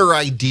better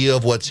idea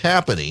of what's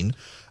happening,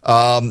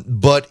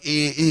 but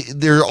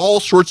there are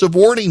all sorts of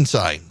warning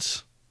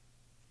signs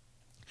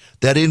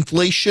that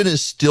inflation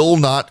is still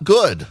not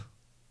good.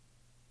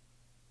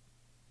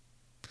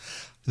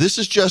 This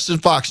is Justin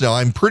Fox. Now,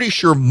 I'm pretty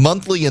sure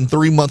monthly and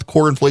 3-month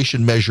core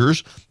inflation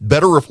measures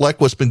better reflect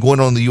what's been going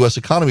on in the U.S.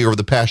 economy over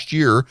the past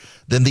year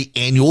than the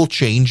annual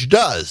change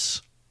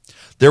does.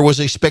 There was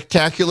a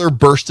spectacular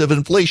burst of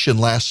inflation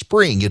last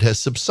spring. It has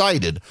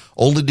subsided,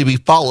 only to be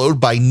followed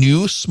by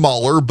new,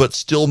 smaller, but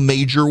still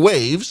major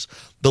waves,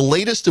 the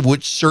latest of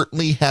which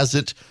certainly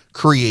hasn't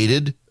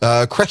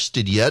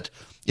crested yet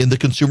in the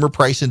consumer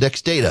price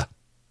index data.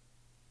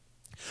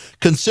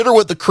 Consider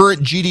what the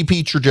current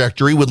GDP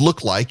trajectory would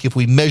look like if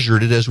we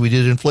measured it as we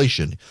did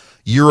inflation.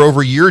 Year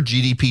over year,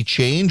 GDP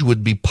change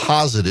would be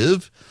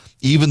positive,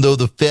 even though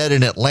the Fed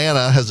in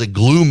Atlanta has a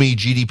gloomy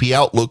GDP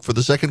outlook for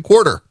the second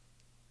quarter.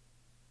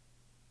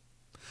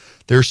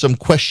 There's some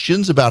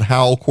questions about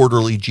how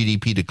quarterly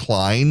GDP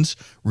declines,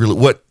 really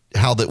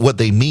what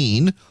they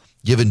mean,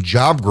 given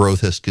job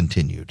growth has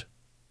continued.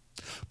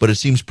 But it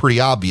seems pretty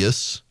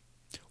obvious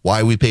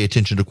why we pay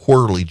attention to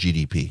quarterly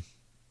GDP.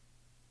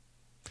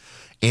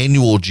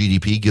 Annual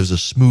GDP gives a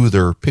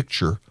smoother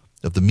picture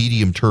of the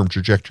medium-term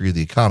trajectory of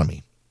the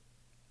economy.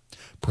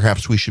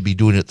 Perhaps we should be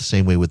doing it the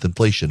same way with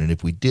inflation, and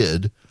if we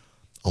did,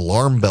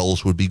 alarm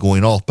bells would be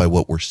going off by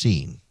what we're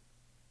seeing.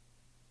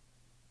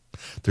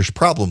 There's a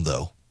problem,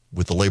 though,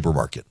 with the labor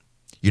market.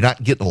 You're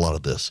not getting a lot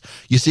of this.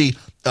 You see,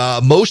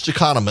 most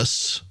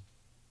economists,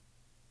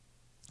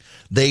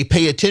 they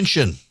pay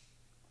attention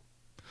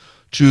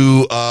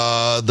to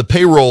the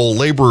payroll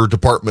labor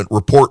department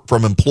report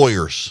from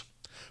employers.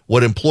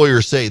 What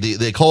employers say,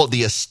 they call it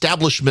the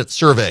establishment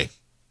survey.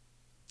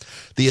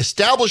 The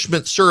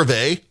establishment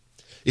survey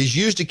is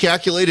used to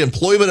calculate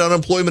employment,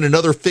 unemployment, and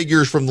other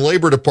figures from the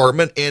Labor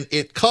Department, and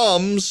it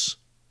comes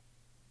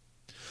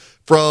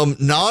from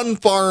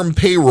non-farm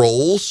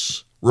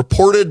payrolls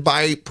reported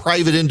by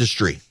private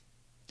industry.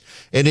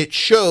 And it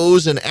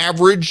shows an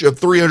average of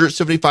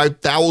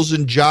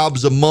 375,000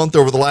 jobs a month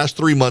over the last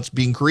 3 months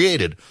being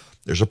created.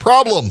 There's a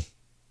problem.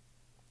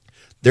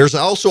 There's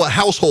also a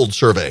household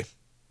survey.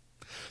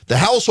 The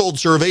household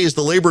survey is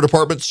the Labor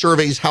Department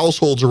surveys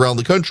households around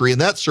the country,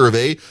 and that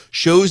survey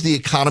shows the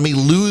economy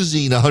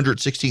losing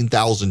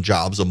 116,000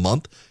 jobs a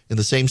month in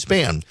the same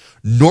span.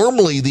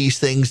 Normally, these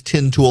things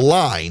tend to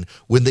align.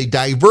 When they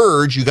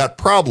diverge, you got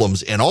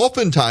problems. And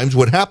oftentimes,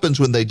 what happens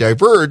when they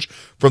diverge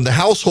from the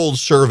household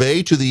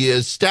survey to the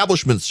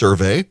establishment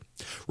survey,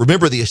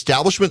 remember, the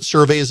establishment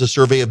survey is a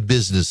survey of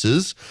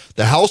businesses.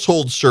 The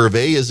household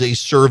survey is a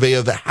survey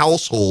of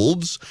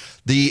households.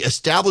 The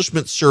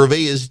establishment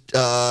survey is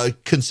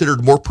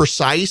considered more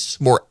precise,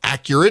 more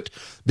accurate,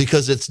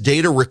 because it's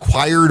data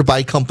required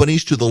by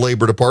companies to the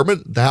Labor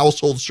Department. The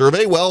household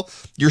survey, well,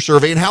 you're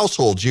surveying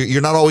households.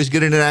 You're not always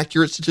getting an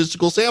accurate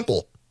statistical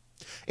sample.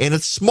 And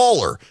it's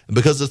smaller. And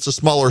because it's a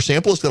smaller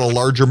sample, it's got a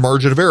larger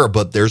margin of error.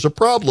 But there's a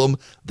problem.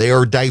 They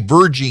are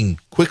diverging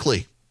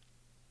quickly.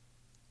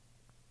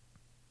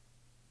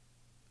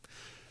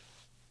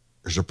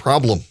 There's a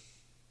problem.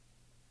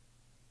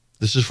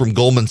 This is from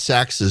Goldman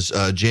Sachs'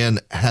 Jan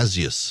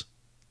Hazius.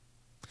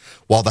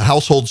 While the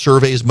household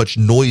survey is much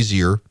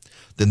noisier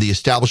than the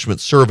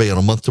establishment survey on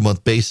a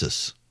month-to-month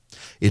basis,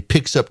 it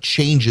picks up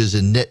changes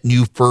in net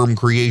new firm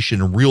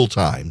creation in real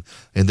time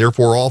and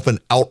therefore often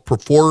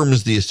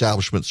outperforms the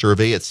establishment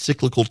survey at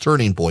cyclical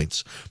turning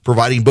points,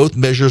 providing both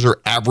measures are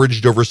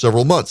averaged over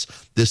several months.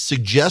 This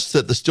suggests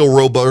that the still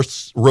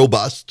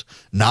robust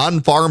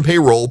non-farm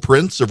payroll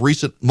prints of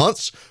recent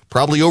months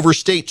probably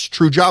overstates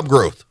true job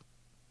growth.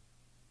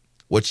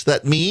 What's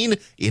that mean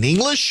in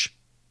English?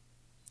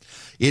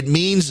 It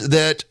means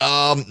that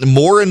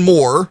more and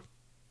more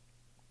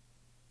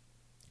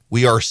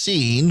we are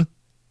seeing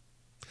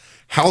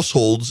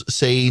households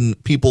saying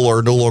people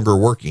are no longer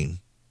working,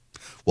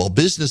 while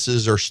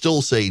businesses are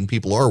still saying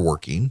people are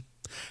working.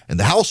 And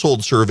the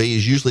household survey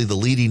is usually the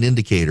leading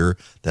indicator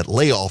that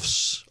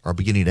layoffs are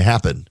beginning to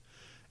happen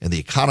and the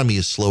economy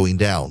is slowing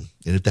down.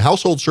 And if the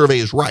household survey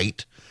is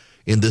right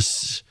in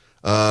this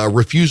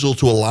refusal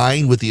to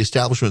align with the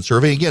establishment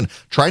survey, again,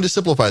 trying to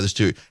simplify this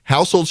to you,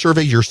 household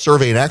survey, you're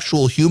surveying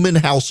actual human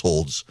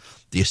households.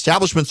 The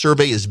establishment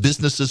survey is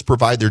businesses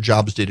provide their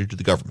jobs data to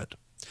the government.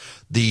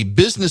 The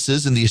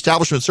businesses in the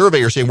establishment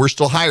survey are saying we're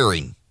still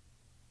hiring.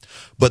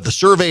 But the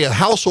survey of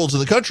households in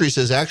the country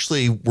says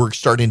actually we're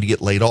starting to get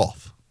laid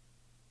off.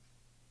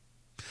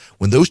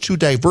 When those two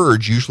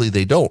diverge, usually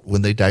they don't.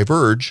 When they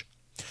diverge,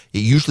 it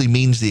usually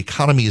means the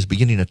economy is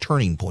beginning a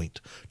turning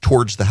point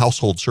towards the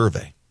household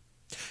survey.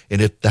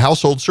 And if the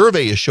household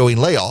survey is showing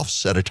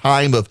layoffs at a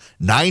time of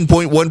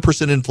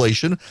 9.1%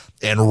 inflation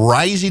and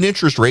rising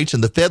interest rates,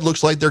 and the Fed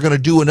looks like they're going to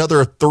do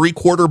another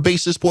 0.75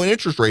 basis point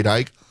interest rate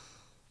hike,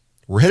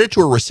 we're headed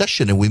to a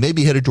recession, and we may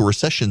be headed to a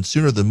recession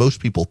sooner than most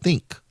people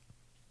think.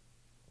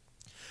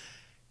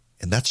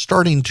 And that's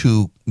starting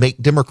to make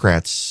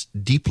Democrats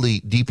deeply,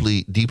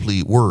 deeply,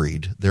 deeply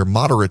worried. Their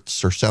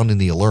moderates are sounding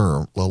the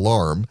alarm.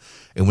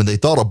 And when they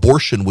thought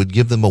abortion would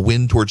give them a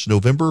win towards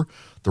November,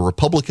 the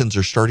Republicans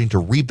are starting to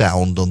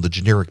rebound on the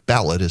generic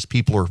ballot as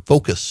people are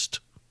focused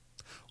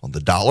on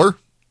the dollar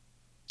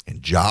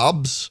and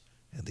jobs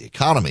and the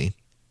economy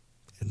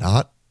and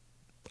not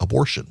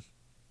abortion.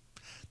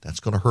 That's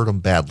going to hurt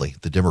them badly,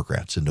 the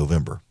Democrats, in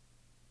November.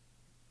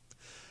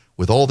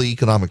 With all the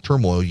economic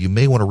turmoil, you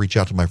may want to reach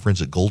out to my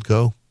friends at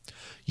Goldco.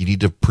 You need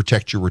to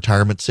protect your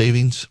retirement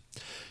savings.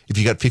 If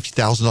you got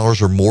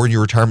 $50,000 or more in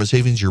your retirement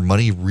savings, your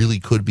money really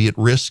could be at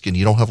risk and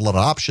you don't have a lot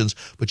of options,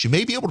 but you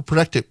may be able to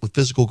protect it with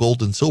physical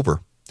gold and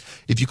silver.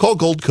 If you call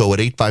Goldco at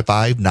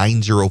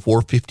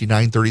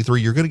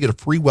 855-904-5933, you're going to get a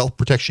free wealth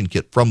protection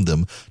kit from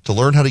them to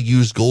learn how to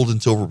use gold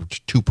and silver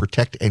to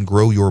protect and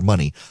grow your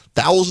money.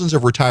 Thousands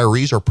of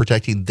retirees are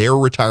protecting their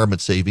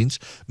retirement savings.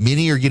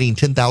 Many are getting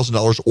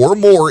 $10,000 or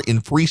more in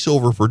free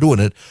silver for doing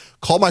it.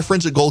 Call my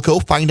friends at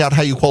Goldco, find out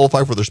how you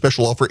qualify for their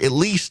special offer. At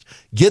least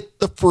get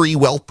the free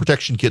wealth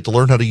protection kit to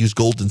learn how to use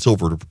gold and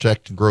silver to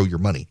protect and grow your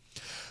money.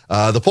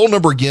 The phone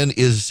number again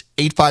is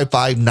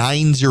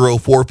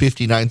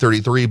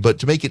 855-904-5933. But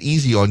to make it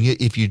easy on you,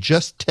 if you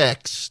just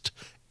text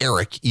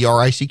Eric,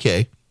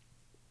 E-R-I-C-K,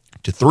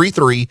 to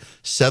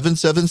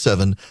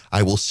 33777,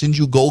 I will send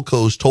you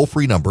Goldco's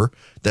toll-free number.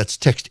 That's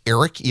text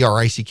Eric,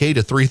 E-R-I-C-K,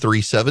 to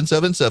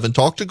 33777.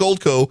 Talk to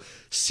Goldco.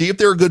 See if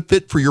they're a good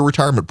fit for your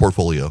retirement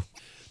portfolio.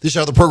 This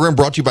hour of the program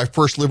brought to you by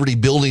First Liberty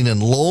Building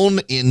and Loan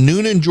in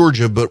Noonan,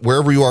 Georgia, but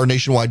wherever you are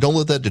nationwide, don't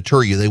let that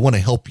deter you. They want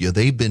to help you.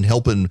 They've been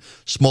helping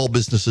small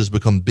businesses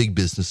become big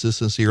businesses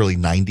since the early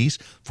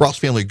 90s. Frost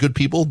family are good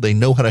people. They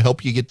know how to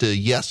help you get to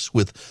yes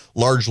with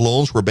large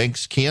loans where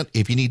banks can't.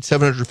 If you need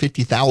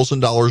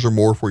 $750,000 or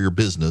more for your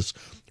business,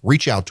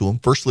 reach out to them,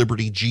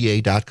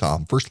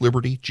 firstlibertyga.com,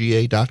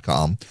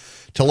 firstlibertyga.com.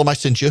 Tell them I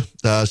sent you.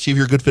 See if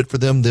you're a good fit for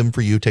them. Them for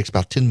you. It takes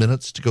about 10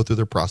 minutes to go through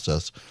their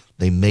process.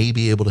 They may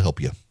be able to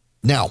help you.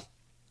 Now,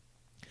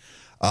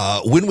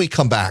 when we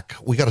come back,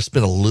 we got to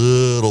spend a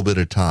little bit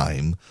of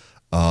time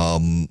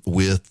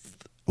with,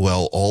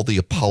 well, all the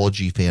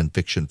apology fan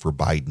fiction for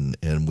Biden,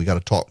 and we got to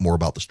talk more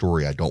about the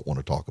story I don't want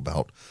to talk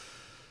about.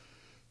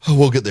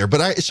 We'll get there. But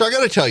I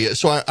got to tell you,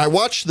 so I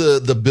watched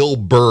the Bill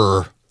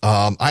Burr.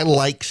 I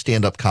like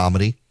stand-up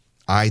comedy.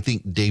 I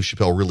think Dave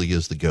Chappelle really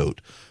is the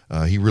GOAT.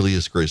 He really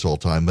is the greatest of all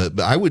time. But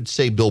I would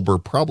say Bill Burr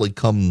probably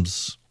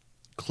comes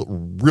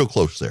real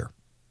close there.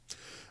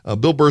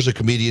 Bill Burr's a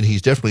comedian.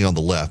 He's definitely on the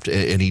left,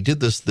 and he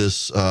did this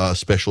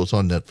special. It's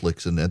on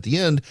Netflix, and at the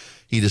end,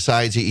 he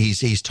decides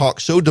he's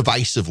talked so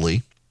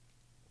divisively,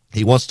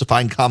 he wants to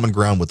find common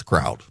ground with the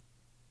crowd,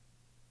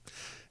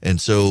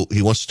 and so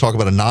he wants to talk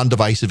about a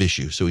non-divisive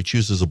issue. So he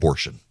chooses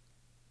abortion,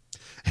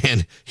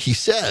 and he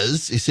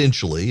says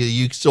essentially,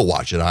 you can still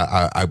watch it.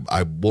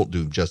 I won't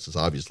do him justice,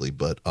 obviously,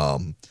 but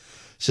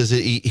says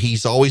that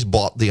he's always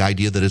bought the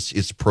idea that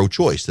it's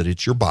pro-choice, that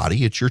it's your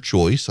body, it's your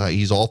choice.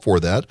 He's all for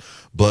that.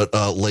 But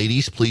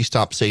ladies, please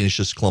stop saying it's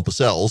just a clump of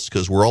cells,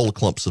 because we're all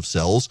clumps of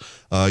cells.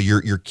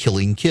 You're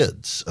killing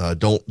kids.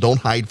 Don't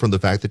hide from the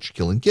fact that you're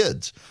killing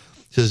kids.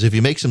 Says if he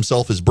makes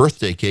himself his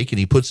birthday cake and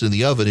he puts it in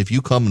the oven, if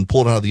you come and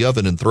pull it out of the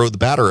oven and throw the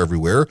batter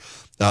everywhere,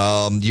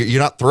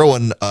 you're not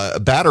throwing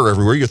batter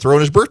everywhere. You're throwing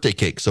his birthday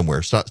cake somewhere.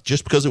 It's not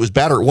just because it was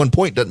batter at one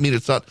point doesn't mean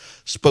it's not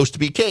supposed to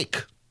be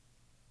cake.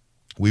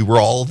 We were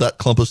all that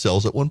clump of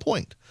cells at one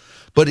point.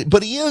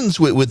 But he ends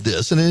with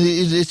this, and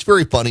it's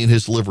very funny in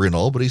his delivery and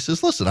all, but he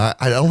says, listen, I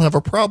don't have a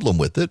problem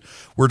with it.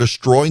 We're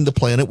destroying the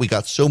planet. We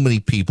got so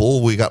many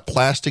people. We got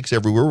plastics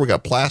everywhere. We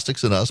got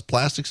plastics in us,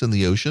 plastics in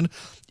the ocean.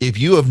 If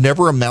you have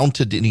never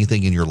amounted to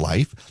anything in your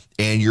life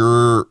and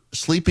you're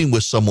sleeping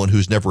with someone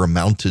who's never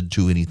amounted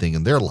to anything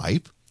in their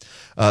life,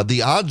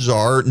 the odds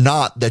are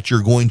not that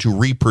you're going to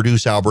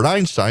reproduce Albert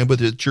Einstein, but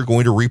that you're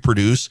going to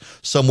reproduce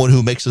someone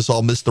who makes us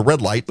all miss the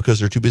red light because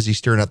they're too busy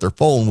staring at their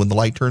phone when the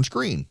light turns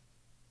green.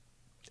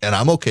 And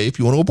I'm okay if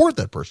you want to abort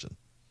that person.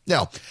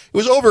 Now, it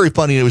was all very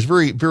funny. And it was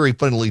very, very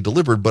funnily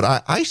delivered,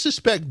 but I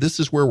suspect this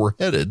is where we're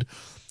headed,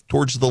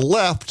 towards the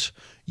left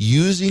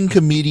using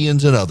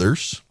comedians and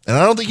others. And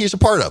I don't think he's a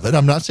part of it.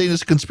 I'm not saying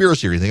it's a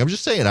conspiracy or anything. I'm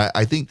just saying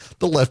I think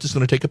the left is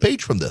going to take a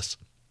page from this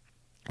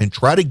and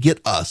try to get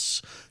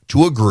us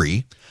to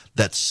agree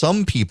that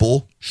some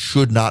people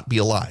should not be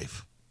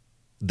alive,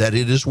 that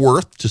it is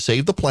worth to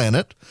save the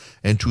planet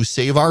and to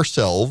save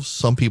ourselves.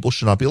 Some people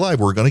should not be alive.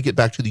 We're going to get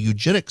back to the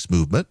eugenics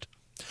movement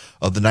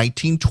of the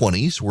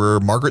 1920s,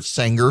 where Margaret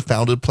Sanger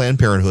founded Planned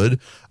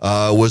Parenthood,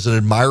 was an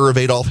admirer of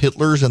Adolf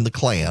Hitler's and the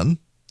Klan,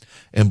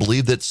 and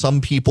believed that some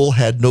people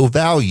had no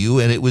value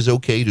and it was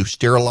okay to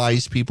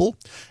sterilize people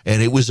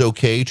and it was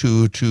okay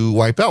to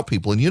wipe out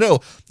people. And, you know,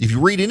 if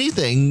you read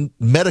anything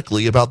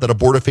medically about that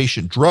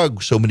abortifacient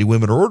drug so many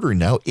women are ordering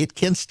now, it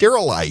can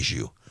sterilize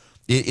you.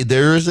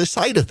 There is a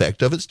side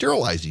effect of it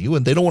sterilizing you,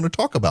 and they don't want to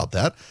talk about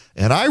that.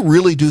 And I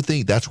really do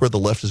think that's where the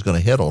left is going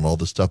to head on all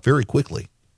this stuff very quickly.